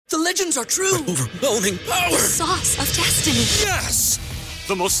The legends are true. Overwhelming power! Sauce of destiny. Yes!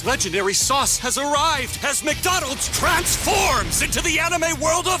 The most legendary sauce has arrived as McDonald's transforms into the anime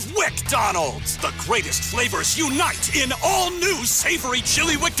world of WickDonald's. The greatest flavors unite in all-new savory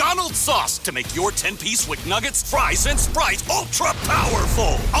chili McDonald's sauce to make your 10-piece Wick Nuggets, fries, and Sprite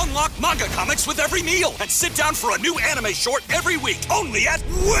ultra-powerful. Unlock manga comics with every meal and sit down for a new anime short every week only at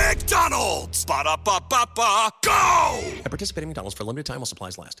WickDonald's. Ba-da-ba-ba-ba, go! At participating McDonald's for a limited time while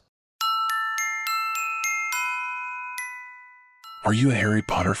supplies last. Are you a Harry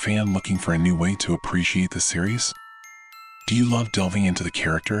Potter fan looking for a new way to appreciate the series? Do you love delving into the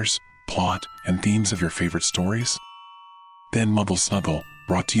characters, plot, and themes of your favorite stories? Then Muggle Snuggle,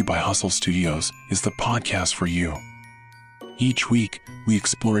 brought to you by Hustle Studios, is the podcast for you. Each week, we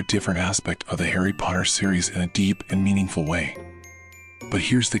explore a different aspect of the Harry Potter series in a deep and meaningful way. But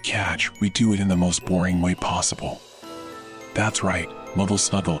here's the catch, we do it in the most boring way possible. That's right, Muggle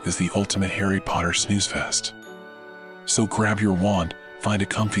Snuggle is the ultimate Harry Potter snooze fest. So grab your wand, find a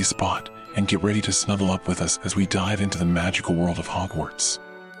comfy spot, and get ready to snuggle up with us as we dive into the magical world of Hogwarts.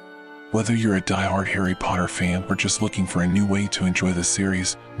 Whether you're a diehard Harry Potter fan or just looking for a new way to enjoy the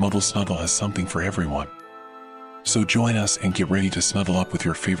series, Muggle Snuggle has something for everyone. So join us and get ready to snuggle up with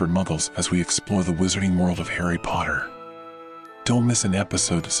your favorite Muggles as we explore the wizarding world of Harry Potter. Don't miss an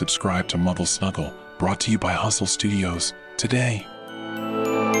episode. Subscribe to Muggle Snuggle, brought to you by Hustle Studios, today.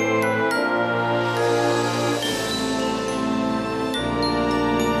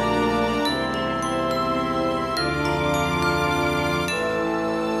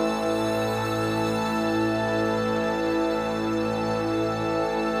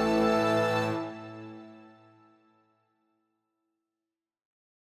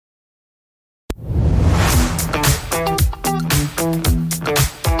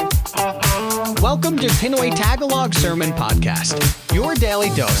 Welcome to Pinoy Tagalog Sermon Podcast, your daily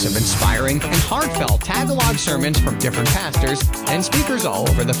dose of inspiring and heartfelt Tagalog sermons from different pastors and speakers all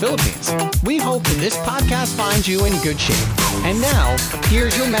over the Philippines. We hope that this podcast finds you in good shape. And now,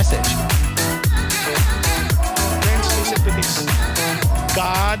 here's your message. Friends, listen to this.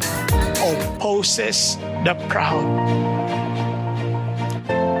 God opposes the proud.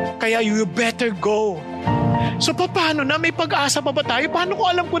 Kaya you better go. So paano na? May pag-asa pa ba tayo? Paano ko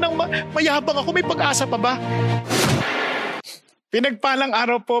alam ko nang mayabang ako? May pag-asa pa ba? Pinagpalang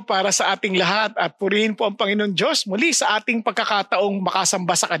araw po para sa ating lahat at purihin po ang Panginoon Diyos muli sa ating pagkakataong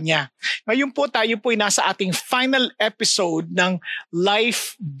makasamba sa Kanya. Ngayon po tayo po ay nasa ating final episode ng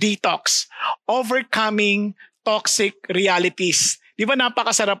Life Detox, Overcoming Toxic Realities. Di ba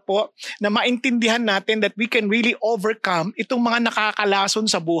napakasarap po na maintindihan natin that we can really overcome itong mga nakakalason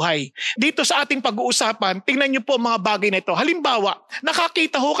sa buhay. Dito sa ating pag-uusapan, tingnan niyo po mga bagay na ito. Halimbawa,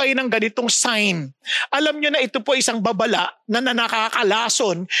 nakakita ho kayo ng ganitong sign. Alam niyo na ito po isang babala na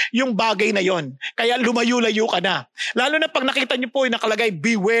nakakalason yung bagay na yon. Kaya lumayo-layo ka na. Lalo na pag nakita niyo po yung nakalagay,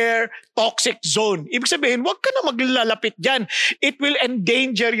 beware toxic zone. Ibig sabihin, huwag ka na maglalapit dyan. It will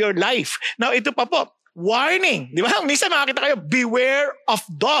endanger your life. Now ito pa po, warning, di ba? Minsan makakita kayo, beware of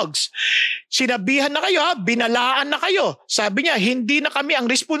dogs. Sinabihan na kayo, binalaan na kayo. Sabi niya, hindi na kami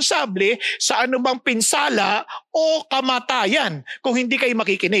ang responsable sa anumang pinsala o kamatayan kung hindi kayo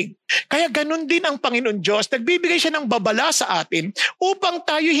makikinig. Kaya ganun din ang Panginoon Diyos. Nagbibigay siya ng babala sa atin upang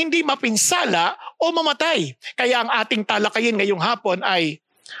tayo hindi mapinsala o mamatay. Kaya ang ating talakayin ngayong hapon ay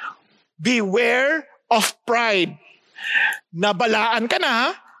beware of pride. Nabalaan ka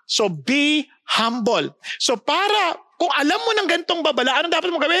na, so be humble. So kung alam mo ng gantong babala, ano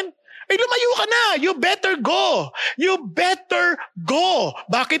dapat mo gawin? Ay lumayo ka na. You better go. You better go.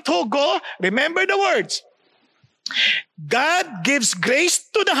 Bakit ho go? Remember the words. God gives grace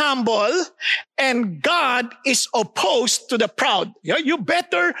to the humble and God is opposed to the proud. You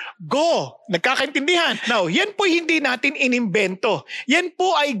better go. Nagkakaintindihan? Now, yan po hindi natin inimbento. Yan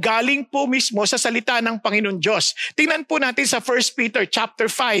po ay galing po mismo sa salita ng Panginoon Diyos. Tingnan po natin sa 1 Peter chapter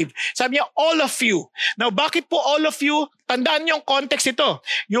 5. Sabi niya, all of you. Now, bakit po all of you? Tandaan niyo yung context ito.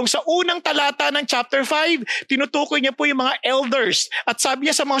 Yung sa unang talata ng chapter 5, tinutukoy niya po yung mga elders. At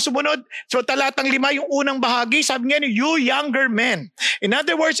sabi niya sa mga sumunod, so talatang 5, yung unang bahagi, sabi niya, you younger men. In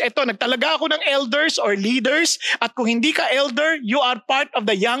other words, ito, nagtalaga ako ng elders or leaders, at kung hindi ka elder, you are part of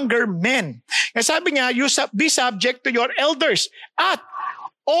the younger men. Kaya sabi niya, you be subject to your elders. At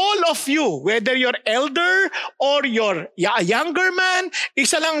all of you, whether you're elder or you're a younger man,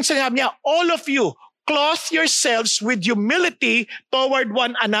 isa lang sinabi niya, all of you, clothe yourselves with humility toward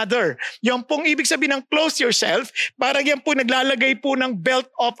one another. Yung pong ibig sabihin ng clothe yourself, parang yan po naglalagay po ng belt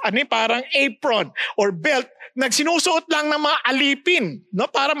of, parang apron or belt, nagsinusuot lang ng mga alipin, no,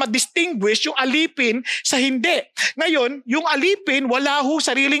 para ma-distinguish yung alipin sa hindi. Ngayon, yung alipin, wala ho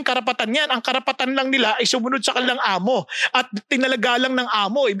sariling karapatan yan. Ang karapatan lang nila ay sumunod sa kanilang amo at tinalaga lang ng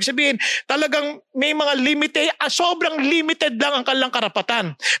amo. Ibig sabihin, talagang may mga sobrang limited lang ang kanilang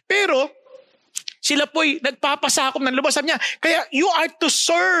karapatan. Pero, sila po'y nagpapasakop ng lubos. Sabi niya, kaya you are to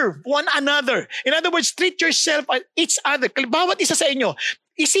serve one another. In other words, treat yourself as each other. Bawat isa sa inyo,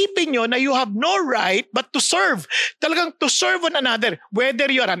 isipin nyo na you have no right but to serve. Talagang to serve one another, whether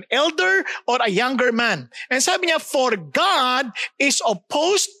you're an elder or a younger man. And sabi niya, for God is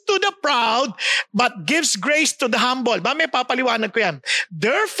opposed to the proud but gives grace to the humble. May papaliwanag ko yan.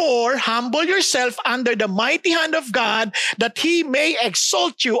 Therefore, humble yourself under the mighty hand of God that He may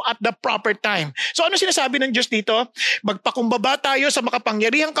exalt you at the proper time. So ano sinasabi ng Diyos dito? Magpakumbaba tayo sa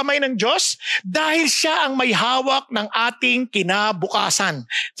makapangyarihang kamay ng Diyos dahil siya ang may hawak ng ating kinabukasan.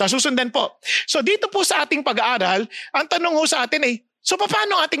 Sa susundan po. So dito po sa ating pag-aaral, ang tanong ho sa atin ay, so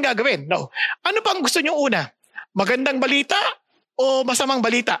paano ating gagawin? No. Ano pang gusto nyo una? Magandang balita o masamang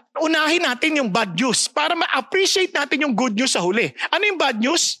balita? Unahin natin yung bad news para ma-appreciate natin yung good news sa huli. Ano yung bad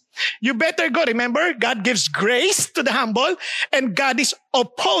news? You better go. Remember, God gives grace to the humble and God is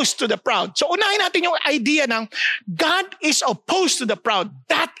opposed to the proud. So unahin natin yung idea ng God is opposed to the proud.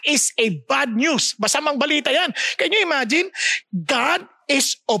 That is a bad news. Masamang balita yan. Can you imagine? God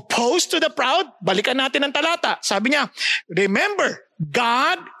is opposed to the proud. Balikan natin ang talata. Sabi niya, remember,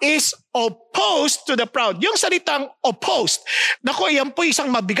 God is opposed to the proud. Yung salitang opposed, naku, yan po isang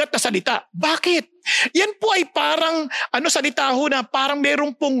mabigat na salita. Bakit? Yan po ay parang, salita ho na parang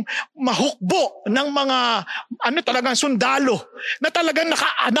merong pong mahukbo ng mga, talagang sundalo, na talagang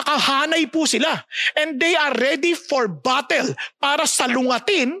nakahanay po sila. And they are ready for battle para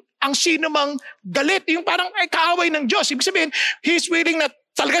salungatin ang sino mang galit. Yung parang kaaway ng Diyos. Ibig sabihin, He's willing na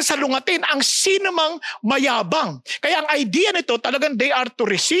talagang salungatin ang sino mang mayabang. Kaya ang idea nito, talagang they are to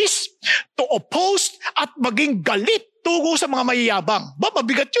resist, to oppose, at maging galit tugo sa mga mayayabang.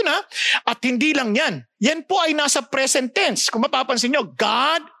 Mabigat yun ha? At hindi lang yan. Yan po ay nasa present tense. Kung mapapansin nyo,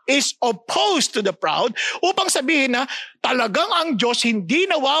 God is opposed to the proud upang sabihin na talagang ang Diyos hindi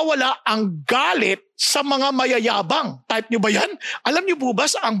nawawala ang galit sa mga mayayabang. Type nyo ba yan? Alam nyo po ba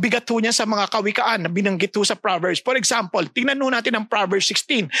ang bigat ho niya sa mga kawikaan na binanggit ho sa Proverbs? For example, tingnan ho natin ang Proverbs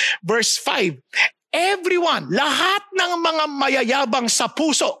 16, verse 5. Everyone, lahat ng mga mayayabang sa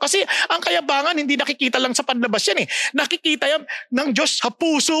puso. Kasi ang kayabangan hindi nakikita lang sa panlabas yan eh. Nakikita yan ng Diyos sa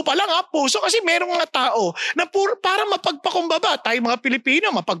puso pa lang ha, puso. Kasi merong mga tao na para mapagpakumbaba. Tayo mga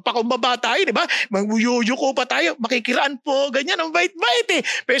Pilipino, mapagpakumbaba tayo, di ba? Maguyuyuko pa tayo, makikiraan po, ganyan, ang bait-bait eh.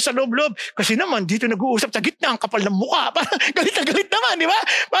 Pero sa loob-loob, kasi naman dito nag-uusap sa gitna, ang kapal ng mukha. Parang galit na galit naman, di ba?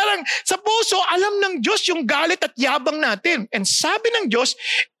 Parang sa puso, alam ng Diyos yung galit at yabang natin. And sabi ng Diyos,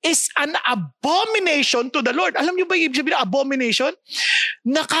 is an abomination to the Lord. Alam niyo ba yung ibig sabihin ng abomination?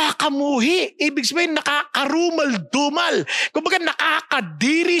 Nakakamuhi. Ibig sabihin, nakakarumal-dumal. Kumbaga,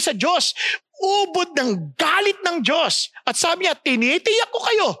 nakakadiri sa Diyos. Ubod ng galit ng Diyos. At sabi niya, tinitiyak ko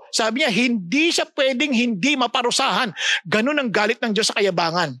kayo. Sabi niya, hindi siya pwedeng hindi maparusahan. Ganun ang galit ng Diyos sa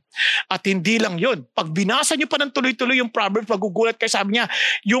kayabangan. At hindi lang yun. Pag binasa niyo pa ng tuloy-tuloy yung Proverbs, magugulat kayo, sabi niya,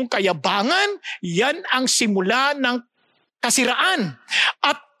 yung kayabangan, yan ang simula ng kasiraan.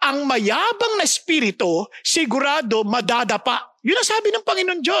 At ang mayabang na espiritu, sigurado madadapa. Yun ang sabi ng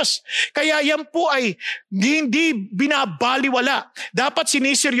Panginoon Diyos. Kaya yan po ay hindi binabaliwala. Dapat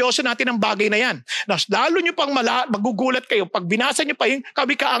siniseryoso natin ang bagay na yan. Lalo nyo pang magugulat kayo pag binasa nyo pa yung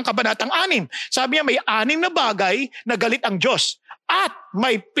Kawikaan Kabanatang 6. Sabi niya may 6 na bagay na galit ang Diyos. At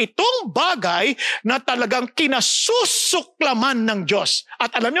may 7 bagay na talagang kinasusuklaman ng Diyos.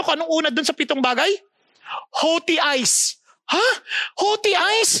 At alam nyo kung anong una dun sa 7 bagay? Haughty eyes. Ha? Haughty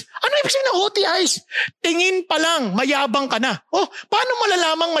eyes? Ano ibig sabihin ng haughty eyes? Tingin pa lang, mayabang ka na. Oh, paano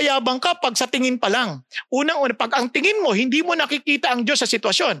malalamang mayabang ka pag sa tingin pa lang? Unang-una, pag ang tingin mo, hindi mo nakikita ang Diyos sa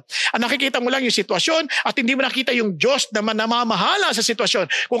sitwasyon. Ang nakikita mo lang yung sitwasyon at hindi mo nakita yung Diyos na namamahala sa sitwasyon.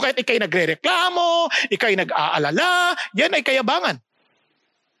 Kung kahit ikay nagre-reklamo, ikay nag-aalala, yan ay kayabangan.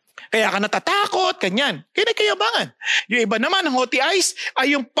 Kaya ka natatakot, kanyan. Kaya kayabangan. Yung iba naman, ang haughty eyes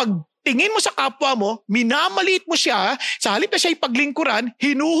ay yung pagtingin mo sa kapwa mo, minamaliit mo siya, sa halip na siya ipaglingkuran,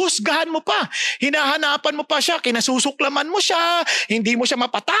 hinuhusgahan mo pa. Hinahanapan mo pa siya, kinasusuklaman mo siya, hindi mo siya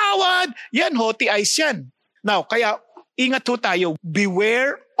mapatawad. Yan, haughty eyes yan. Now, kaya ingat ho tayo.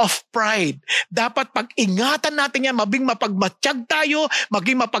 Beware of pride. Dapat pag-ingatan natin yan, maging mapagmatsyag tayo,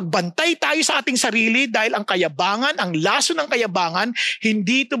 maging mapagbantay tayo sa ating sarili dahil ang kayabangan, ang laso ng kayabangan,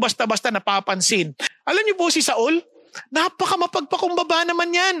 hindi ito basta-basta napapansin. Alam niyo po si Saul, napaka-mapagpakumbaba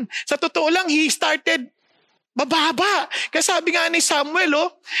naman yan. Sa totoo lang, he started mababa. Kaya sabi nga ni Samuel,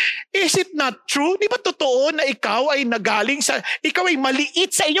 is it not true? Di ba totoo na ikaw ay ikaw ay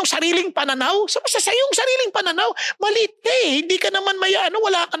maliit sa inyong sariling pananaw? So sa iyong sariling pananaw, maliit ka eh. Hindi ka naman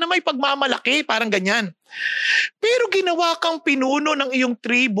wala ka na may pagmamalaki, parang ganyan. Pero ginawa kang pinuno ng iyong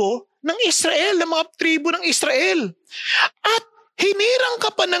tribo ng Israel, ng mga tribo ng Israel. At hinirang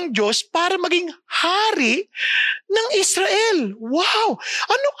ka pa ng Diyos para maging hari ng Israel. Wow!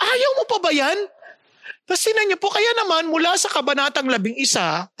 Ayaw mo pa ba yan? Tapos sinan niyo po, kaya naman mula sa Kabanatang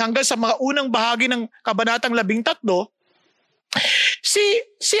 11 hanggang sa mga unang bahagi ng Kabanatang 13,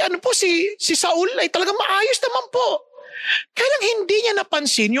 si Saul ay talagang maayos naman po. Kaya lang hindi niya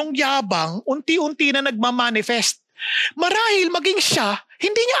napansin yung yabang unti-unti na nagmamanifest. Marahil maging siya,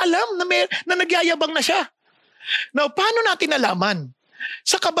 hindi niya alam na nagyayabang na siya. Now, paano natin nalaman?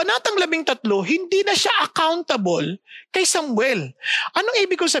 Sa Kabanatang 13, hindi na siya accountable kay Samuel. Anong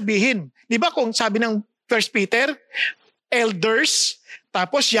ibig kong sabihin? Di ba kung sabi ng 1 Peter, elders,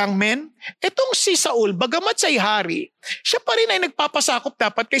 tapos young men, itong si Saul, bagamat siya'y hari, siya pa rin ay nagpapasakop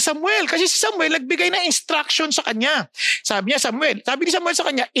dapat kay Samuel. Kasi si Samuel nagbigay ng instruction sa kanya. Sabi ni Samuel sa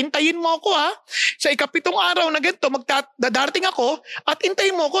kanya, intayin mo ako sa ikapitong araw na ganito, darating ako at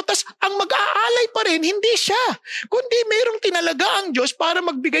intayin mo ako. Tas ang mag-aalay pa rin, hindi siya. Kundi mayroong tinalaga ang Diyos para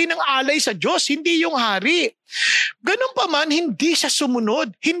magbigay ng alay sa Diyos, hindi yung hari. Ganun pa man, hindi siya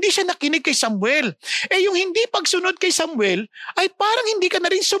sumunod. Hindi siya nakinig kay Samuel. Yung hindi pagsunod kay Samuel ay parang hindi ka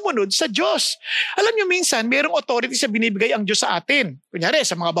na rin sumunod sa Diyos. Alam niyo minsan, mayroong authority sa binibigay ang Diyos sa atin. Kunyari,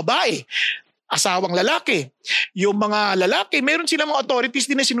 sa mga babae, asawang lalaki. Yung mga lalaki, meron silang mga authorities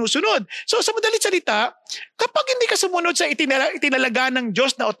din na sinusunod. So sa madalit salita, kapag hindi ka sumunod sa itinalaga ng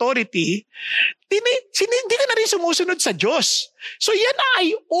Diyos na authority, hindi ka na rin sumusunod sa Diyos. So yan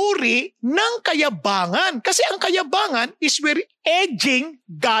ay uri ng kayabangan. Kasi ang kayabangan is we're edging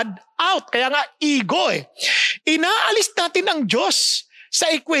God out. Kaya nga ego Inaalis natin ang Diyos sa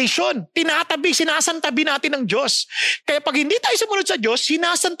equation. Sinasantabi natin ang Diyos. Kaya pag hindi tayo sumunod sa Diyos,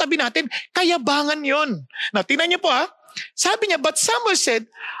 sinasantabi natin, kayabangan yon. Now, tingnan niyo po Sabi niya, but Samuel said,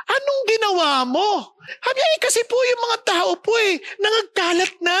 anong ginawa mo? Sabi niya, kasi po yung mga tao po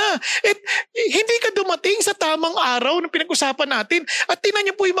nangagkalat na. Hindi ka dumating sa tamang araw na pinag-usapan natin. At tingnan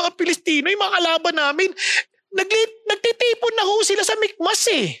niyo po yung mga Pilistino, yung mga kalaban namin, nagtitipon na ho sila sa Mikmas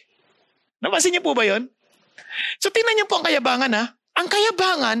Napansin niyo po ba yon? So tingnan niyo po ang kayabangan Ang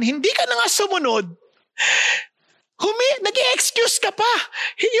kayabangan, hindi ka na nga sumunod, nag-i-excuse ka pa.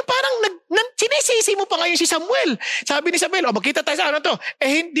 Yung parang sinisisi mo pa ngayon si Samuel. Sabi ni Samuel, magkita tayo sa to.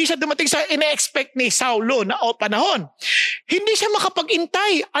 Hindi siya dumating sa ine-expect ni Saulo na panahon. Hindi siya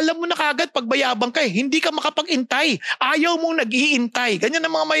makapag-intay. Alam mo na kagad pag mayabang ka hindi ka makapag-intay. Ayaw mong nag-iintay. Ganyan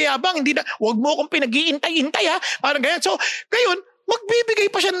ang mga mayabang. Huwag mo akong pinag-iintay-intay Parang ganyan. So, ngayon, magbibigay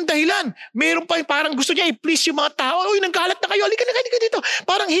pa siya ng dahilan. Meron pa parang gusto niya i-please yung mga tao. Nanggalat na kayo. Halika dito.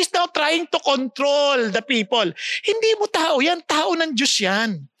 Parang he's now trying to control the people. Hindi mo tao yan. Tao ng Diyos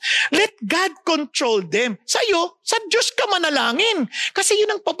yan. Let God control them. Sa Diyos ka manalangin. Kasi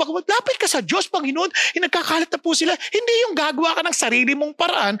yun ang lapit ka sa Diyos, Panginoon. Nagkakalat na po sila. Hindi yung gagawa ka ng sarili mong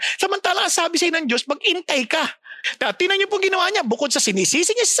paraan. Samantala, sabi sa'yo ng Diyos, maghintay ka. Tingnan niyo po ginawa niya. Bukod sa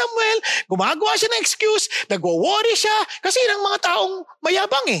sinisisi niya si Samuel, gumagawa siya ng excuse, nagwo-worry siya, kasi ng mga taong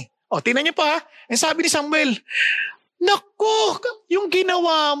mayabang tingnan niyo pa sabi ni Samuel, naku, yung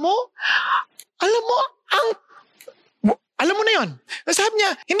ginawa mo, alam mo na yon. Sabi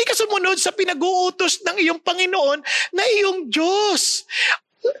niya, hindi ka sumunod sa pinag-uutos ng iyong Panginoon na iyong Diyos.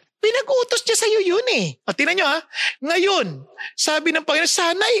 Pinag-uutos niya sa iyo yun tingnan niyo ngayon, sabi ng Panginoon,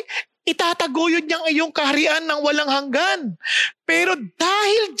 sana'y itataguyod niyang iyong kaharian ng walang hanggan. Pero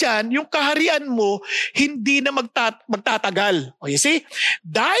dahil dyan, yung kaharian mo, hindi na magtatagal. You see?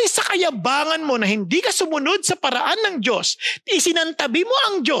 Dahil sa kayabangan mo na hindi ka sumunod sa paraan ng Diyos, isinantabi mo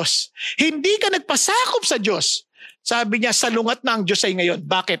ang Diyos, hindi ka nagpasakop sa Diyos. Sabi niya, salungat na ang Diyos ay ngayon.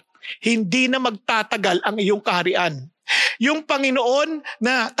 Bakit? Hindi na magtatagal ang iyong kaharian. Yung Panginoon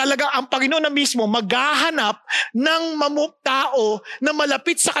na talaga ang Panginoon na mismo maghahanap ng tao na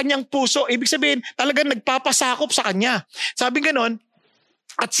malapit sa kanyang puso. Ibig sabihin, talagang nagpapasakop sa kanya. Sabi ganon,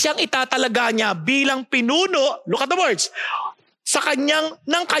 at siyang itatalaga niya bilang pinuno, look at the words,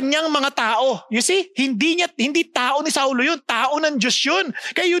 ng kanyang mga tao. You see? Hindi tao ni Saulo yun. Tao ng Diyos yun.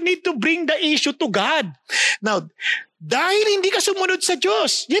 Kaya you need to bring the issue to God. Now, dahil hindi ka sumunod sa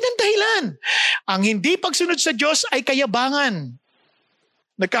Diyos, yan ang dahilan. Ang hindi pagsunod sa Diyos ay kayabangan.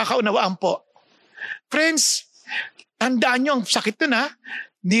 Nagkakaunawaan po. Friends, tandaan nyo, ang sakit nun ha.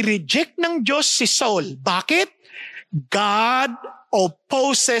 Ni-reject ng Diyos si Saul. Bakit? God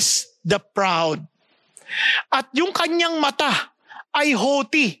opposes the proud. At yung kanyang mata ay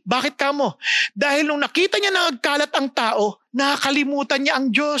haughty. Bakit kamo? Dahil nung nakita niya na nagkalat ang tao, nakakalimutan niya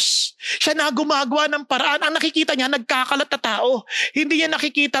ang Diyos. Siya na gumagawa ng paraan. Ang nakikita niya, nagkakalat na tao. Hindi niya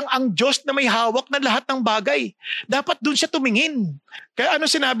nakikita ang Diyos na may hawak na lahat ng bagay. Dapat dun siya tumingin. Kaya ano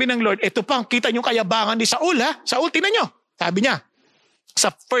sinabi ng Lord? Ito pang, kita niyo kayabangan ni Saul ha? Saul, tingnan niyo. Sabi niya,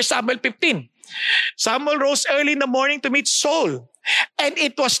 sa 1 Samuel 15, Samuel rose early in the morning to meet Saul. And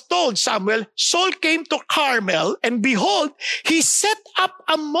it was told Samuel, Saul came to Carmel, and behold, he set up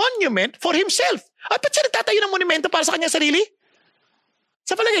a monument for himself. At ba't siya nagtatayo ng monumento para sa kanyang sarili?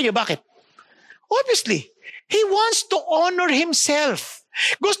 Sa palagay niyo, bakit? Obviously, he wants to honor himself.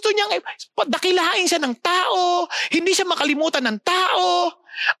 Gusto niyang dakilain siya ng tao, hindi siya makalimutan ng tao,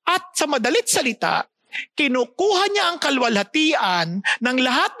 at sa madalit salita, kinukuha niya ang kalwalhatian ng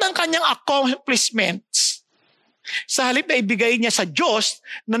lahat ng kanyang accomplishments sa halip na ibigay niya sa Diyos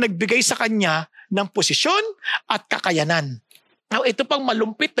na nagbigay sa kanya ng posisyon at kakayanan. Now, ito pang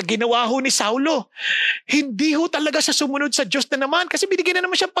malumpit na ginawa ho ni Saulo. Hindi ho talaga siya sumunod sa Diyos na naman kasi binigyan na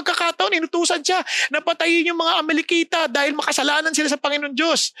naman siya pagkakataon, inutusan siya na patayin yung mga Amalekita dahil makasalanan sila sa Panginoon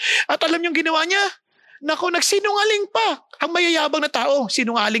Diyos. At alam yung ginawa niya? Naku, nagsinungaling pa. Ang mayayabang na tao,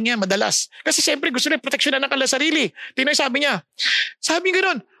 sinungaling yan madalas. Kasi siyempre gusto niya proteksyonan ng kanilang sarili. Tingnan sabi niya. Sabi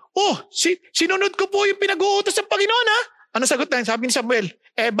gano'n, sinunod ko po yung pinag-uutos ng Panginoon ha? Ano sagot na? Sabi ni Samuel,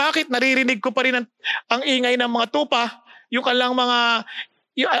 bakit naririnig ko pa rin ang ingay ng mga tupa, yung kanilang mga,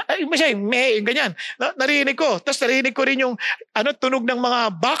 yung ganyan. Naririnig ko. Tapos naririnig ko rin yung tunog ng mga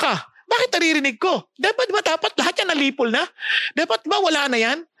baka. Bakit naririnig ko? Dapat lahat yan nalipol na? Dapat ba wala na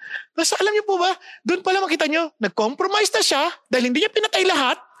yan? Tapos alam niyo po ba, doon pala makita niyo, nag-compromise na siya dahil hindi niya pinatay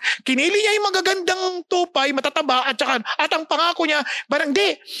lahat. Kinili niya yung magagandang tupay, matataba, at ang pangako niya, parang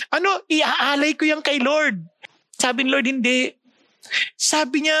hindi, iaalay ko yan kay Lord. Sabi ni Lord, hindi.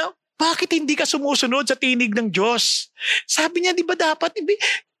 Sabi niya, bakit hindi ka sumusunod sa tinig ng Diyos? Sabi niya, di ba dapat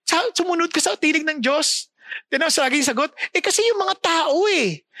sumunod ka sa tinig ng Diyos? Tinawag sa laging sagot, kasi yung mga tao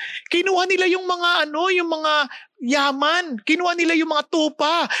kinuha nila yung mga yung mga yaman, kinuha nila yung mga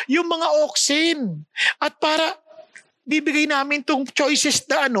tupa, yung mga oxen. At para bibigay namin tong choices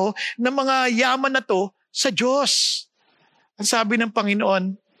na na mga yaman na to sa Diyos. Ang sabi ng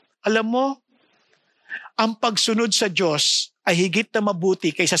Panginoon, alam mo, ang pagsunod sa Diyos ay higit na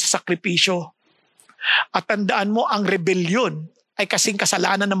mabuti kaysa sa sakripisyo. At tandaan mo, ang rebellion ay kasing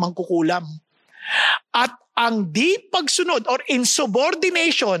kasalanan ng mangkukulam. At ang di pagsunod or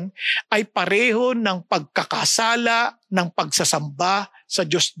insubordination ay pareho ng pagkakasala ng pagsasamba sa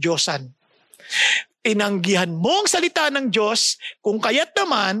Diyos-Diyosan. Tinanggihan mo ang salita ng Diyos, kung kaya't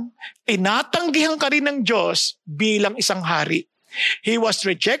naman, tinatanggihan ka rin ng Diyos bilang isang hari. He was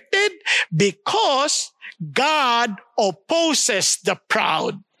rejected because God opposes the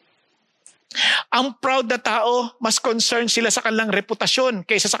proud. Ang proud na tao, mas concerned sila sa kanilang reputasyon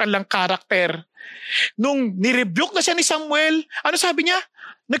kaysa sa kanilang karakter. Nung nirebuke na siya ni Samuel, ano sabi niya?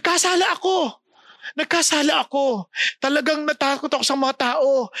 Nagkasala ako. Talagang natakot ako sa mga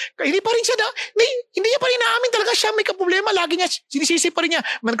tao. Hindi pa rin siya hindi niya pa rin naamin talaga siya may kaproblema. Lagi niya, sinisisi pa rin niya.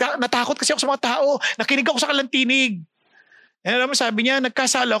 Natakot kasi ako sa mga tao. Nakinig ako sa kanilang tinig. And alam mo, sabi niya,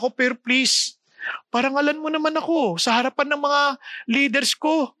 nagkasala ako, pero please, parangalan mo naman ako sa harapan ng mga leaders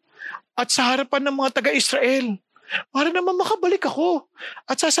ko at sa harapan ng mga taga-Israel. Para naman makabalik ako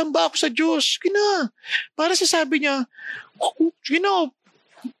at sasamba ako sa Diyos. Para sabi niya,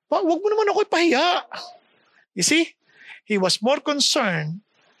 wag mo naman ako ipahiya. You see, he was more concerned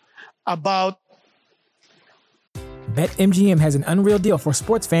about BetMGM has an unreal deal for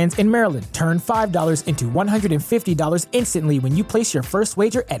sports fans in Maryland. Turn $5 into $150 instantly when you place your first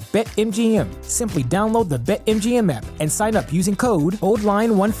wager at BetMGM. Simply download the BetMGM app and sign up using code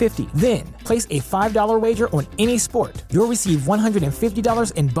OldLine150. Then, place a $5 wager on any sport. You'll receive $150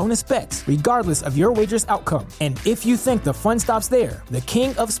 in bonus bets, regardless of your wager's outcome. And if you think the fun stops there, the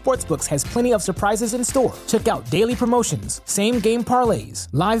king of sportsbooks has plenty of surprises in store. Check out daily promotions, same-game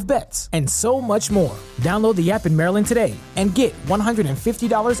parlays, live bets, and so much more. Download the app in Maryland today and get $150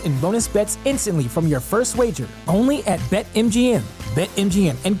 in bonus bets instantly from your first wager. Only at BetMGM.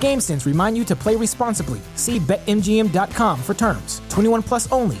 BetMGM and GameSense remind you to play responsibly. See BetMGM.com for terms. 21 plus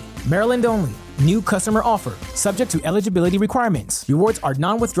only. Maryland only. New customer offer. Subject to eligibility requirements. Rewards are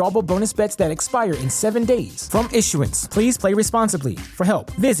non-withdrawable bonus bets that expire in 7 days. From issuance, please play responsibly. For help,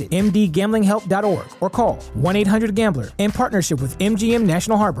 visit mdgamblinghelp.org or call 1-800-GAMBLER in partnership with MGM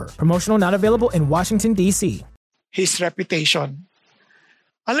National Harbor. Promotional not available in Washington, D.C. His reputation.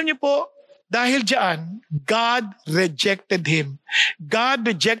 Alam niyo po, dahil diyan, God rejected him. God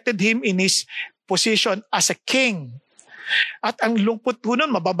rejected him in his position as a king. At ang lungkot po nun,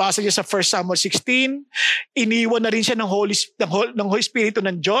 mababasa niya sa 1 Samuel 16, iniwan na rin siya ng Holy Espiritu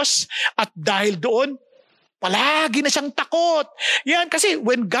ng Diyos. At dahil doon, palagi na siyang takot. Yan, kasi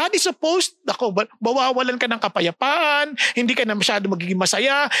when God is supposed, bawawalan ka ng kapayapaan, hindi ka na masyado magiging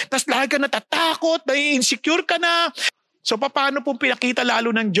masaya, tapos lagi ka natatakot, nai-insecure ka na. So paano pong pinakita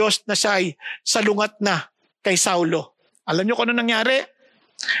lalo ng Diyos na siya'y salungat na kay Saulo? Alam niyo kung ano nangyari?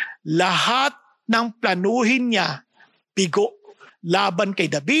 Lahat ng planuhin niya, bigo. Laban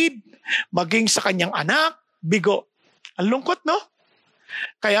kay David, maging sa kanyang anak, bigo. Ang lungkot, no?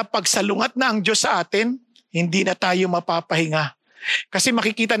 Kaya pag salungat na ang Diyos sa atin, hindi na tayo mapapahinga. Kasi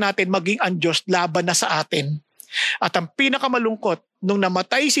makikita natin maging ang Diyos laban na sa atin. At ang pinakamalungkot, nung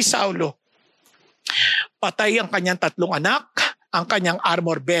namatay si Saulo, patay ang kanyang 3 anak, ang kanyang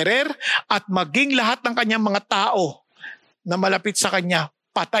armor bearer, at maging lahat ng kanyang mga tao na malapit sa kanya,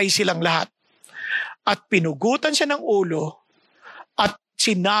 patay silang lahat. At pinugutan siya ng ulo at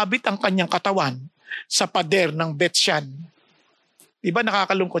sinabit ang kanyang katawan sa pader ng Bethshan. Diba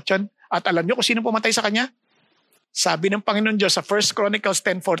nakakalungkot yun? At alam niyo kung sino pumatay sa kanya? Sabi ng Panginoon Diyos sa 1 Chronicles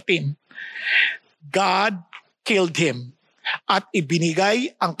 10:14, God killed him at ibinigay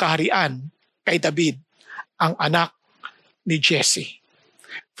ang kaharian kay David, ang anak ni Jesse.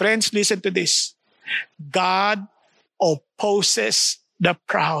 Friends, listen to this. God opposes the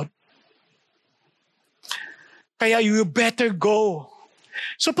proud. Kaya you better go.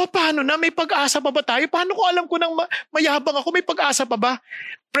 So paano na? May pag-asa pa ba tayo? Paano ko alam ko nang mayabang ako? May pag-asa pa ba?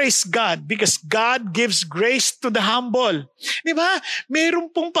 Praise God, because God gives grace to the humble. Di ba? Meron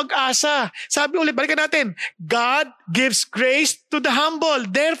pong pag-asa. Sabi ulit, balikan natin. God gives grace to the humble.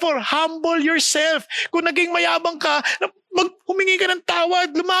 Therefore, humble yourself. Kung naging mayabang ka, humingi ka ng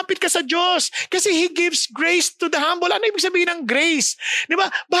tawad, lumapit ka sa Diyos. Kasi He gives grace to the humble. Ano ibig sabihin ng grace? Di ba?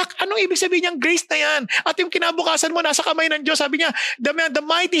 Anong ibig sabihin ng grace na yan? At yung kinabukasan mo, nasa kamay ng Diyos, sabi niya, the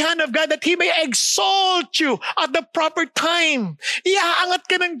mighty hand of God that He may exalt you at the proper time. Iaangat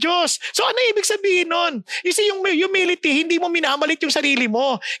ka ng Diyos. So ano ibig sabihin nun? You see, yung humility, hindi mo minamalit yung sarili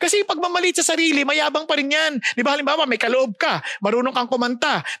mo. Kasi pag mamalit sa sarili, mayabang pa rin yan. Di ba? Halimbawa, may kaloob ka, marunong kang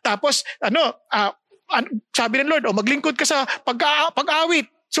kumanta. Tapos, sabi ng Lord, maglingkod ka sa pag-awit.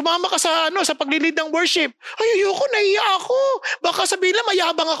 Sumama ka sa paglilid ng worship. Ay, ayoko, nahiya ako. Baka sabihin lang,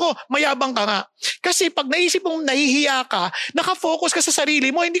 mayabang ako. Mayabang ka nga. Kasi pag naisip mong nahihiya ka, nakafocus ka sa sarili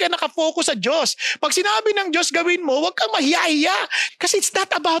mo, hindi ka nakafocus sa Diyos. Pag sinabi ng Diyos gawin mo, huwag kang mahiya-hiya. Kasi it's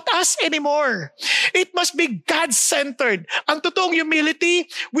not about us anymore. It must be God-centered. Ang totoong humility,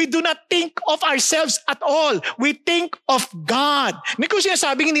 we do not think of ourselves at all. We think of God. Hindi ko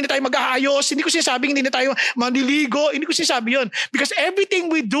sinasabing hindi na tayo mag-aayos. Hindi ko sinasabing hindi na tayo manliligo. Hindi ko sinasabi yun. Because everything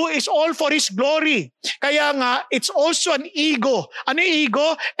we do is all for His glory. Kaya nga, it's also an ego. Ano yung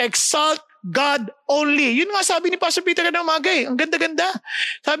ego? Exalt God only. Yun nga sabi ni Pastor Peter ng Magay. Ang ganda-ganda.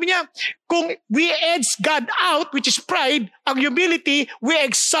 Sabi niya, kung we edge God out, which is pride, ang humility, we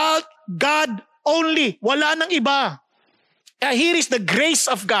exalt God only. Wala nang iba. Here is the grace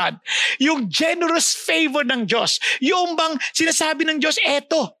of God. Yung generous favor ng Diyos. Yung bang sinasabi ng Diyos,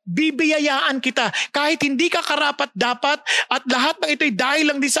 eto, bibiyayaan kita. Kahit hindi ka karapat-dapat at lahat ng ito'y dahil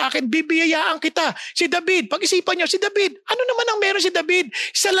lang din sa akin, bibiyayaan kita. Si David, pag-isipan niyo, si David, ano naman ang meron si David?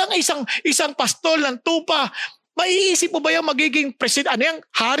 Isa lang isang pastol ng tupa. Maiisip mo ba yung magiging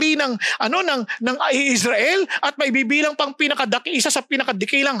hari ng Israel at may bibilang pang isa sa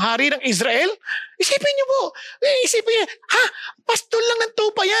pinakadikilang hari ng Israel? Isipin niyo po. Isipin niyo, pastol lang ng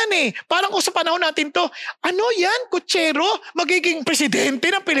tupa yan eh. Parang sa panahon natin to, ano yan, kutsero, magiging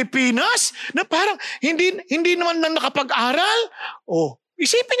presidente ng Pilipinas? Na parang hindi naman nang nakapag-aral?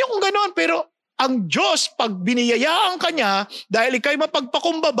 Isipin niyo kung gano'n, pero ang Diyos, pag biniyayaan ka niya, dahil ikaw'y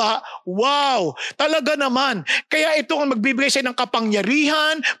mapagpakumbaba, wow, talaga naman. Kaya ito ang magbibigay sa ng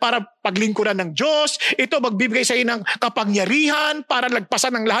kapangyarihan para paglingkuran ng Diyos. Ito magbibigay sa ng kapangyarihan para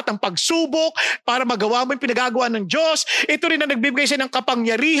lagpasan ng lahat ng pagsubok, para magawa mo yung pinagagawa ng Diyos. Ito rin ang nagbibigay sa ng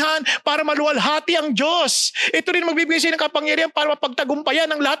kapangyarihan para maluwalhati ang Diyos. Ito rin magbibigay sa ng kapangyarihan para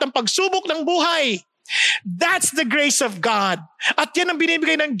mapagtagumpayan ang lahat ng pagsubok ng buhay. That's the grace of God. At yan ang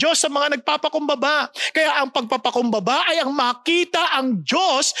binibigay ng Diyos sa mga nagpapakumbaba. Kaya ang pagpapakumbaba ay ang makita ang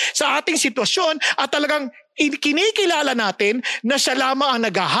Diyos sa ating sitwasyon at talagang kinikilala natin na siya lamang ang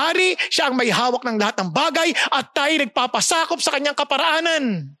naghahari, siya ang may hawak ng lahat ng bagay, at tayo nagpapasakop sa kanyang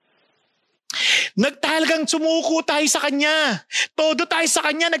kaparaanan. Nagtalagang sumuko tayo sa Kanya. Todo tayo sa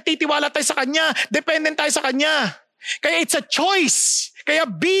Kanya, nagtitiwala tayo sa Kanya, dependent tayo sa Kanya. Kaya it's a choice. Kaya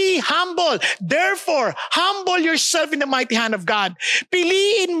be humble. Therefore, humble yourself in the mighty hand of God.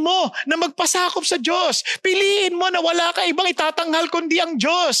 Piliin mo na magpasakop sa Diyos. Piliin mo na wala ka ibang itatanghal kundi ang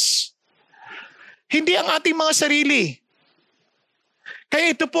Diyos. Hindi ang ating mga sarili.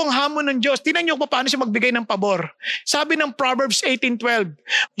 Kaya ito po ang hamon ng Diyos. Tingnan niyo paano siya magbigay ng pabor. Sabi ng Proverbs 18:12,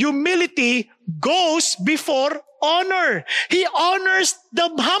 humility goes before honor. He honors the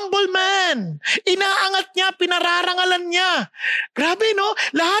humble man. Inaangat niya, pinararangalan niya. Grabe, no?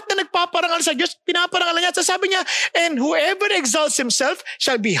 Lahat na nagpaparangal sa Diyos, pinaparangalan niya. Sabi niya, and whoever exalts himself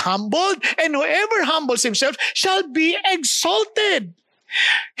shall be humbled, and whoever humbles himself shall be exalted.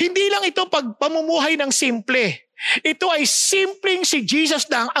 Hindi lang ito pamumuhay ng simple. Ito ay simpleng si Jesus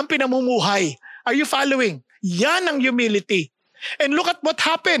lang ang pinamumuhay. Are you following? Yan ang humility. And look at what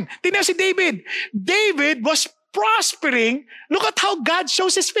happened. Tingnan si David. David was prospering. Look at how God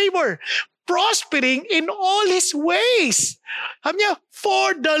shows His favor. Prospering in all his ways. Sabi niya,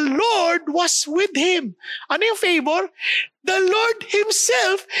 for the Lord was with him. Ano yung favor? The Lord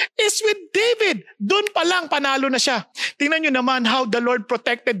Himself is with David. Doon pa lang, panalo na siya. Tingnan nyo naman how the Lord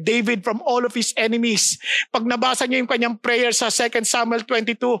protected David from all of his enemies. Pag nabasa nyo yung kanyang prayer sa 2 Samuel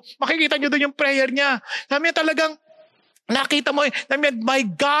 22, makikita nyo doon yung prayer niya. Sabi niya talagang, nakita mo, my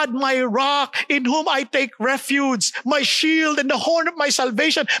God, my rock, in whom I take refuge, my shield and the horn of my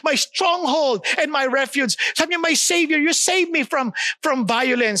salvation, my stronghold and my refuge. Sabi niya, my Savior, you save me from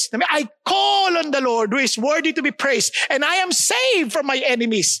violence. I call on the Lord who is worthy to be praised, and I am saved from my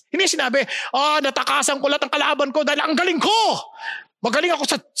enemies. Hindi sinabi, natakasan ko lahat ng kalaban ko dahil ang galing ko. Magaling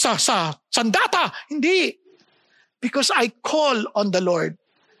ako sa sandata. Hindi. Because I call on the Lord.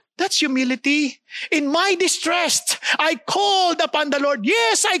 That's humility. In my distress, I called upon the Lord.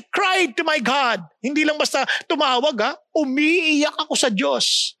 Yes, I cried to my God. Hindi lang basta tumawag, umiiyak ako sa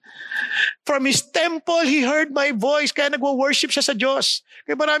Diyos. From His temple, He heard my voice. Kaya nagwo-worship siya sa Diyos.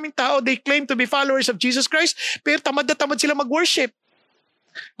 Kaya maraming tao, they claim to be followers of Jesus Christ, pero tamad na tamad sila mag-worship.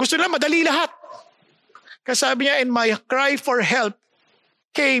 Gusto nila madali lahat. Kaya sabi niya, and my cry for help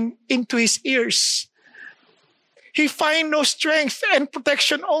came into His ears. He find no strength and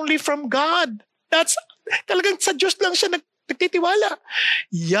protection only from God. That's talagang sa Diyos lang siya nagtitiwala.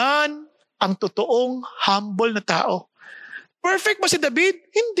 Yan ang totoong humble na tao. Perfect ba si David?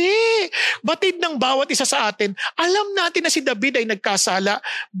 Hindi. Batid ng bawat isa sa atin. Alam natin na si David ay nagkasala.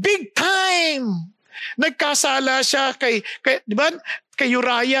 Big time! Nagkasala siya di ba? Kay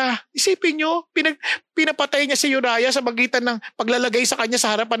Uriah. Isipin nyo, pinapatay niya si Uriah sa magitan ng paglalagay sa kanya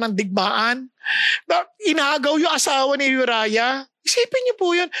sa harapan ng digmaan. Inagaw yung asawa ni Uriah. Isipin niyo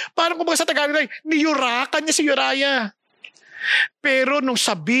po yun. Parang kumbaga sa Tagalog, niyurakan niya si Uriah. Pero nung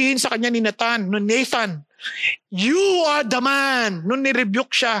sabihin sa kanya ni Nathan, you are the man. Nung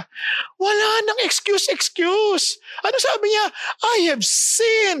nirebuke siya, wala nang excuse. Ano sabi niya? I have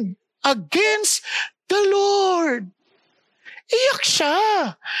sinned against the Lord. Iyak siya.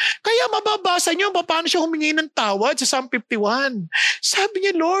 Kaya mababasa niyo paano siya humingi ng tawad sa Psalm 51. Sabi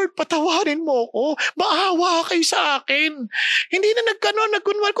niya, Lord, patawarin mo ako. Maawa kayo sa akin. Hindi na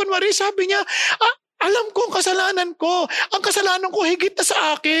nagkunwari. Sabi niya, alam ko ang kasalanan ko. Ang kasalanan ko higit na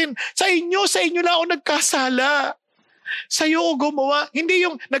sa akin. Sa inyo lang ako nagkasala. Sa iyo ako gumawa. Hindi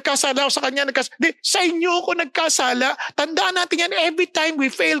yung nagkasala ako sa kanya. Hindi, sa inyo ako nagkasala. Tandaan natin yan, every time we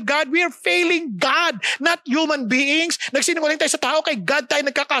fail God, we are failing God, not human beings. Nagsinungaling tayo sa tao, kay God tayo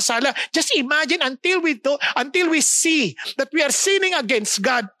nagkakasala. Just imagine until we see that we are sinning against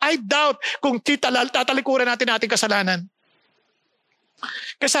God, I doubt kung tatalikuran natin ating kasalanan.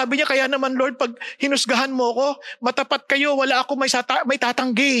 Kaya sabi niya, kaya naman Lord, pag hinusgahan mo ko, matapat kayo, wala ako may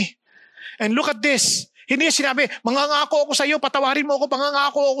tatanggi. And look at this. Hindi sinabi, mangangako ako sa iyo, patawarin mo ako,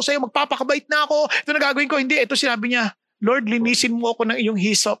 mangangako ako sa iyo, magpapakabait na ako, ito na gagawin ko. Hindi, ito sinabi niya, Lord, linisin mo ako ng iyong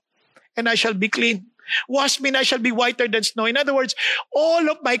hyssop, and I shall be clean. Wash me and I shall be whiter than snow. In other words,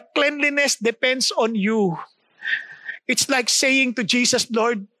 all of my cleanliness depends on you. It's like saying to Jesus,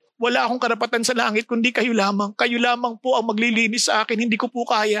 Lord, wala akong karapatan sa langit, kundi kayo lamang. Kayo lamang po ang maglilinis sa akin, hindi ko po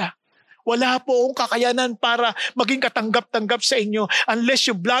kaya. Wala po akong kakayanan para maging katanggap-tanggap sa inyo unless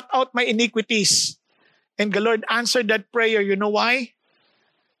you blot out my iniquities. And the Lord answered that prayer. You know why?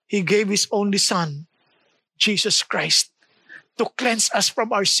 He gave His only Son, Jesus Christ, to cleanse us from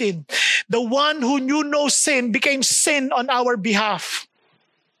our sin. The one who knew no sin became sin on our behalf.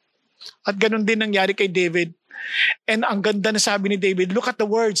 At ganun din nangyari kay David. And ang ganda na sabi ni David, look at the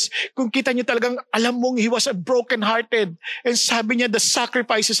words. Kung kita niyo talagang alam mong he was a broken-hearted. And sabi niya, the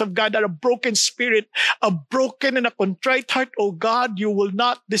sacrifices of God are a broken spirit, a broken and a contrite heart. Oh God, you will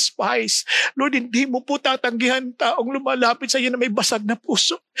not despise. Lord, hindi mo po tatanggihan taong lumalapit sa iyo na may basag na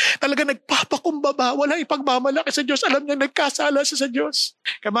puso. Talaga nagpapakumbaba, wala ipagmamalaki sa Diyos. Alam niya, nagkasala siya sa Diyos.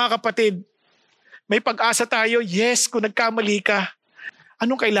 Kaya mga kapatid, may pag-asa tayo. Yes, kung nagkamali ka,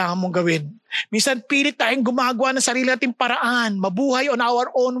 anong kailangan mong gawin? Minsan pilit tayong gumagawa ng sarili nating paraan, mabuhay on our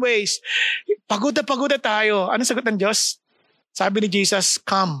own ways. Pagod na tayo. Anong sagot ng Diyos? Sabi ni Jesus,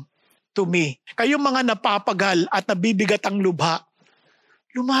 come to me. Kayong mga napapagal at nabibigat ang lubha,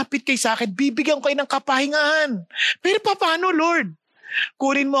 lumapit kayo sa akin, bibigyan ko kayo ng kapahingaan. Pero paano, Lord?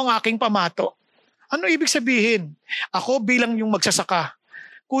 Kunin mo ang aking pamato. Ano ibig sabihin? Ako bilang yung magsasaka,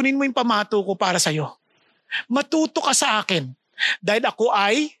 kunin mo yung pamato ko para sa'yo. Matuto ka sa akin. Dahil ako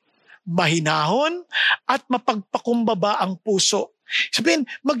ay mahinahon at mapagpakumbaba ang puso. Sabihin,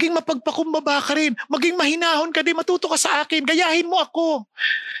 maging mapagpakumbaba ka rin. Maging mahinahon ka din. Matuto ka sa akin. Gayahin mo ako.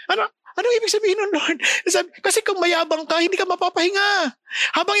 Ano ibig sabihin nun, Lord? Kasi kung mayabang ka, hindi ka mapapahinga.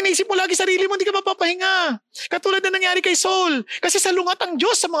 Habang iniisip mo lagi sarili mo, hindi ka mapapahinga. Katulad na nangyari kay Saul. Kasi salungat ang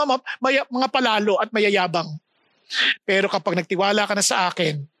Diyos sa mga palalo at mayayabang. Pero kapag nagtiwala ka na sa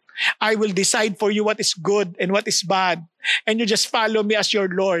akin, I will decide for you what is good and what is bad. And you just follow me as your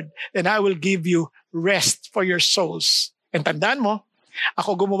Lord. Then I will give you rest for your souls. And tandaan mo,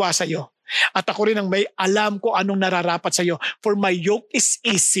 ako gumawa sa iyo. At ako rin ang may alam ko anong nararapat sa iyo. For my yoke is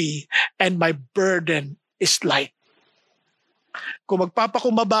easy and my burden is light. Kung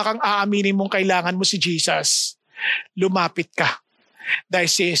magpapakumbaba kang aaminin mong kailangan mo si Jesus, lumapit ka. Dahil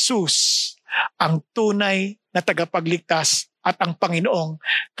si Jesus ang tunay na tagapagligtas at ang Panginoong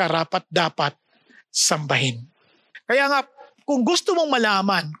karapat-dapat sambahin. Kaya nga, kung gusto mong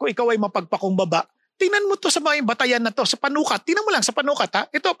malaman kung ikaw ay mapagpakumbaba, tingnan mo to sa mga batayan na to, sa panukat. Tingnan mo lang sa panukat, ha?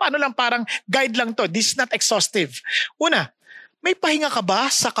 Ito, paano lang, parang guide lang to. This is not exhaustive. Una, may pahinga ka ba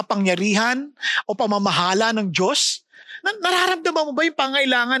sa kapangyarihan o pamamahala ng Diyos? Nararamdaman mo ba yung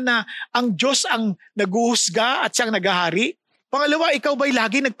pangailangan na ang Diyos ang naguhusga at siyang naghahari? Pangalawa, ikaw ba'y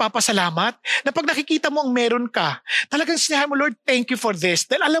lagi nagpapasalamat? Na pag nakikita mo ang meron ka, talagang sinabi mo, Lord, thank you for this.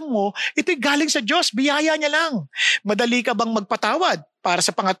 Dahil alam mo, ito'y galing sa Diyos, biyaya niya lang. Madali ka bang magpatawad para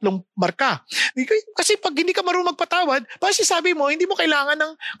sa pangatlong marka? Kasi pag hindi ka marunong magpatawad, kasi sabi mo, hindi mo kailangan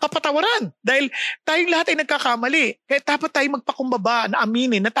ng kapatawaran. Dahil tayong lahat ay nagkakamali. Kaya dapat tayo magpakumbaba na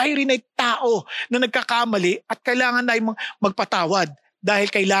aminin na tayo rin ay tao na nagkakamali at kailangan tayong magpatawad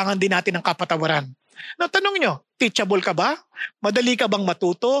dahil kailangan din natin ng kapatawaran. Now, tanong nyo, teachable ka ba? Madali ka bang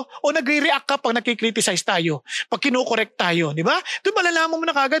matuto? O nagre-react ka pag nakikriticize tayo? Pag kinokorek tayo, di ba? Doon malalaman mo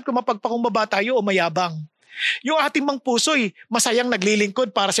na kagad kung mapagpakumbaba tayo o mayabang. Yung ating mang puso'y masayang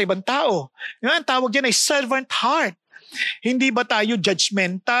naglilingkod para sa ibang tao. Ang tawag dyan ay servant heart. Hindi ba tayo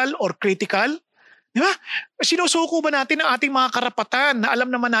judgmental or critical? Di ba? Sinusuko ba natin ang ating mga karapatan na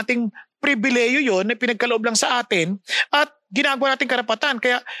alam naman nating pribileyo yun na pinagkaloob lang sa atin at ginagawa natin karapatan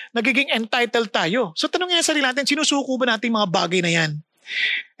kaya nagiging entitled tayo. So tanongin sa sarili natin, sinusuko ba natin mga bagay na yan?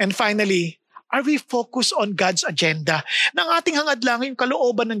 And finally, are we focused on God's agenda? Nang ating hangad lang yung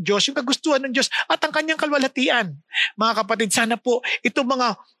kalooban ng Diyos, yung kagustuhan ng Diyos at ang kanyang kalwalhatian. Mga kapatid, sana po ito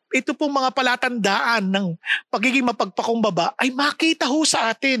pong mga palatandaan ng pagiging mapagpakumbaba ay makita ho sa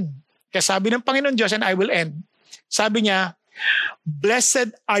atin. Kaya sabi ng Panginoon Diyos, and I will end, sabi niya,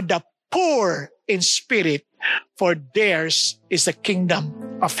 blessed are the poor in spirit, for theirs is the kingdom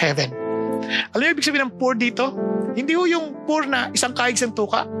of heaven. Alam mo ibig sabihin ng poor dito? Hindi ho yung poor na isang kahig isang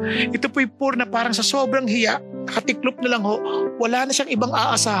tuka. Ito po yung poor na parang sa sobrang hiya, nakatiklop na lang ho, wala na siyang ibang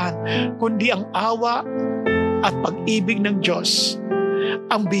aasahan, kundi ang awa at pag-ibig ng Diyos,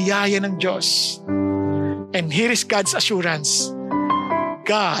 ang biyaya ng Diyos. And here is God's assurance.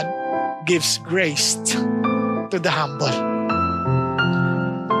 God gives grace to the humble.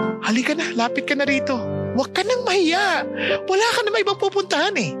 Halika na, lapit ka na rito. Huwag ka nang mahiya. Wala ka na may ibang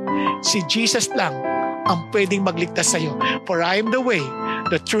pupuntahan eh. Si Jesus lang ang pwedeng magligtas sa iyo. For I am the way,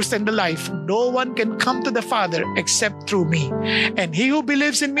 the truth, and the life. No one can come to the Father except through me. And he who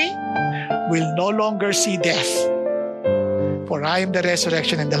believes in me will no longer see death. For I am the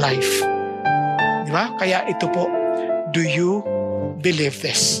resurrection and the life. Di ba? Kaya ito po, do you believe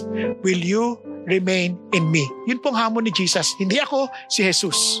this? Will you remain in me? Yun pong hamon ni Jesus. Hindi ako, si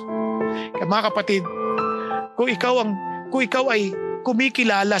Jesus. Kaya mga kapatid, kung ikaw ay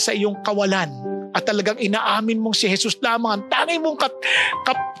kumikilala sa iyong kawalan at talagang inaamin mong si Jesus lamang ang tanging mong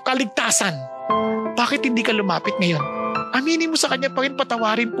kaligtasan, bakit hindi ka lumapit ngayon? Aminin mo sa Kanya, Panginoon,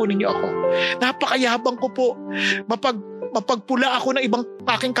 patawarin po ninyo ako. Napakayabang ko po. Mapagpula ako ng ibang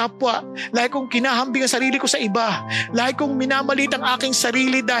aking kapwa. Lagi kong kinahambing ang sarili ko sa iba. Lagi kong minamalit ang aking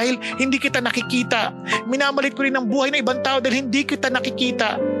sarili dahil hindi kita nakikita. Minamalit ko rin ang buhay ng ibang tao dahil hindi kita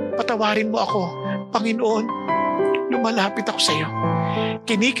nakikita. Patawarin mo ako. Panginoon, lumalapit ako sa iyo.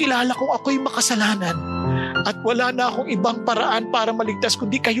 Kinikilala kong ako'y makasalanan at wala na akong ibang paraan para maligtas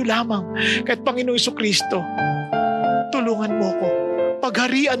kundi kayo lamang. Kahit Panginoon Jesucristo, tulungan mo ako.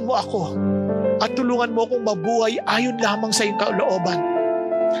 Pagharian mo ako. At tulungan mo akong mabuhay ayon lamang sa iyong kalooban.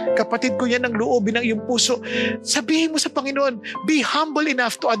 Kapatid ko, yan ang loobin ng iyong puso. Sabihin mo sa Panginoon, be humble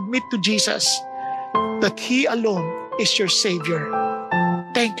enough to admit to Jesus that He alone is your Savior.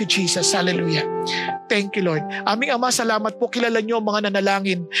 Thank you, Jesus. Hallelujah. Thank you, Lord. Aming Ama, salamat po. Kilala niyo ang mga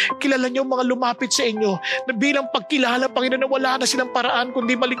nanalangin. Kilala niyo ang mga lumapit sa inyo na bilang pagkilala, Panginoon, na wala na silang paraan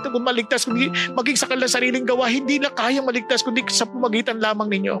kundi maligtas, kundi maging sa kanilang sariling gawa. Hindi na kayang maligtas kundi sa pamagitan lamang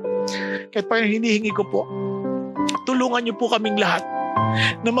ninyo. Kahit Panginoon, hinihingi ko po, tulungan niyo po kaming lahat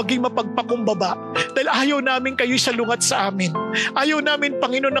na maging mapagpakumbaba dahil ayaw namin kayo salungat sa amin. Ayaw namin,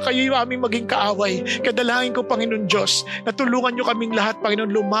 Panginoon, na kayo yung aming maging kaaway. Kadalangin ko, Panginoon Diyos, na tulungan niyo kaming lahat,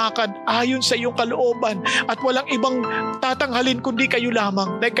 Panginoon, lumakad ayon sa iyong kalooban at walang ibang tatanghalin kundi kayo lamang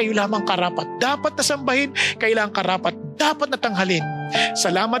dahil kayo lamang karapat. Dapat nasambahin, kailangan karapat. Dapat natanghalin.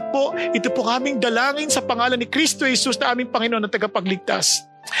 Salamat po. Ito po aming dalangin sa pangalan ni Kristo Jesus na aming Panginoon at tagapagligtas.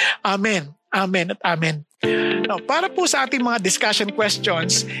 Amen. Amen at amen. Now, para po sa ating mga discussion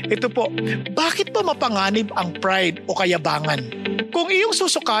questions, ito po, bakit po mapanganib ang pride o kayabangan? Kung iyong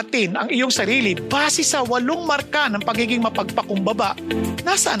susukatin ang iyong sarili base sa 8 marka ng pagiging mapagpakumbaba,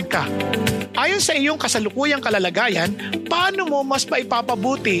 nasaan ka? Ayon sa iyong kasalukuyang kalalagayan, paano mo mas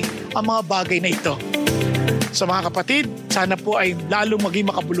maipapabuti ang mga bagay na ito? So mga kapatid, sana po ay lalong maging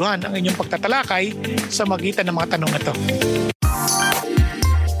makabuluhan ang inyong pagtatalakay sa magitan ng mga tanong na ito.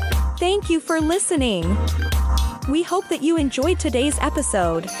 Thank you for listening. We hope that you enjoyed today's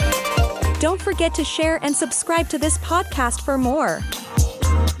episode. Don't forget to share and subscribe to this podcast for more.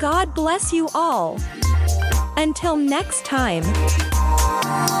 God bless you all. Until next time.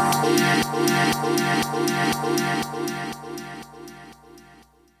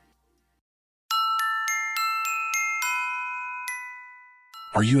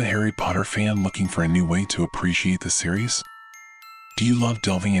 Are you a Harry Potter fan looking for a new way to appreciate the series? Do you love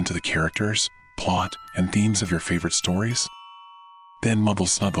delving into the characters, plot, and themes of your favorite stories? Then Muggle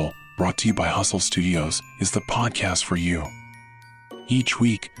Snuggle, brought to you by Hustle Studios, is the podcast for you. Each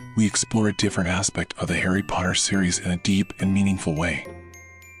week, we explore a different aspect of the Harry Potter series in a deep and meaningful way.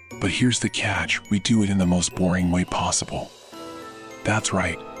 But here's the catch, we do it in the most boring way possible. That's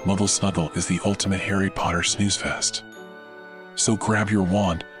right, Muggle Snuggle is the ultimate Harry Potter snooze fest. So grab your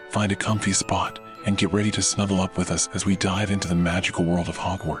wand, find a comfy spot, and get ready to snuggle up with us as we dive into the magical world of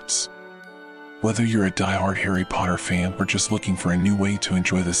Hogwarts. Whether you're a diehard Harry Potter fan or just looking for a new way to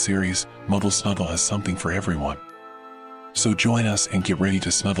enjoy the series, Muggle Snuggle has something for everyone. So join us and get ready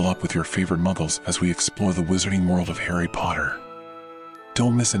to snuggle up with your favorite Muggles as we explore the wizarding world of Harry Potter.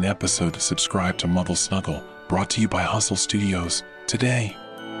 Don't miss an episode. Subscribe to Muggle Snuggle, brought to you by Hustle Studios, today.